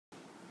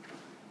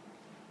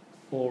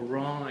All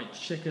right,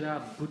 check it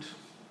out, but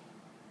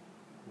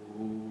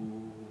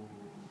ooh,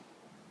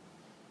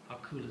 how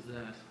cool is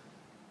that?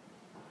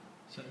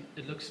 So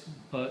it looks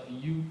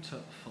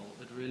beautiful.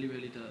 It really,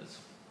 really does.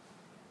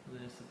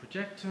 There's the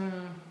projector.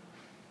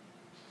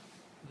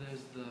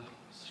 There's the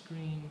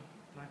screen,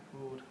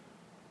 blackboard,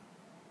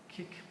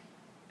 kick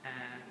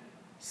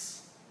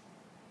ass.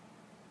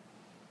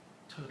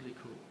 Totally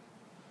cool.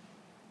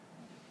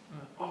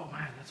 Oh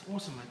man, that's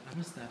awesome. I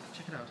missed that.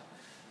 Check it out.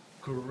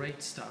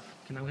 Great stuff.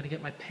 Okay, now I'm going to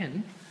get my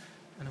pen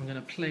and I'm going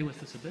to play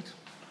with this a bit.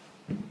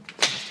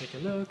 Let's take a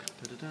look.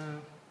 Da-da-da.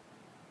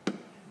 Here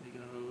we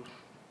go.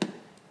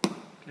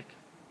 Click.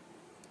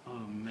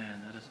 Oh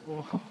man, that is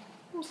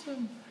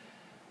awesome.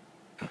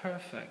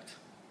 Perfect.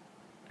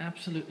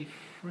 Absolutely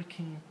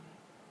freaking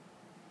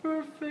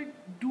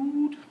perfect,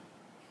 dude.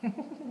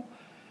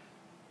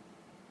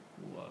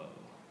 Whoa.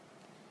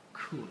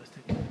 Cool. Let's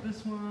take a look at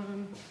this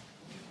one.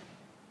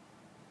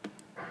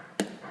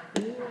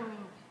 Whoa.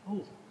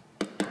 Oh.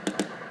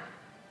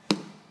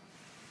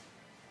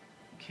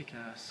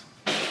 Kick-ass.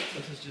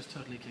 This is just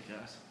totally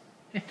kick-ass.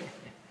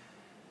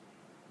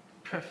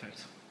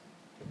 Perfect.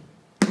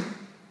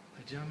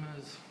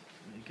 Pajamas.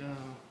 There you go.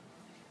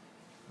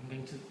 I'm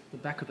going to the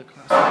back of the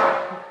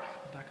classroom.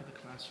 The back of the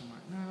classroom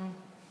right now.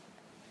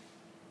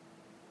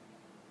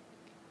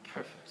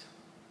 Perfect.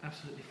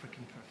 Absolutely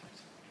freaking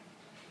perfect.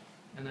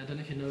 And I don't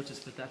know if you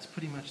noticed, but that's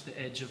pretty much the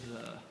edge of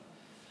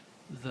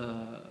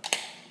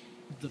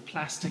the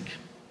plastic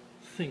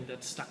thing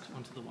that's stuck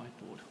onto the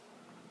whiteboard.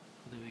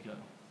 There we go.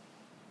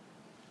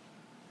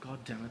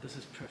 God damn it, this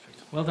is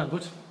perfect. Well done,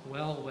 Butch.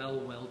 Well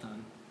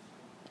done.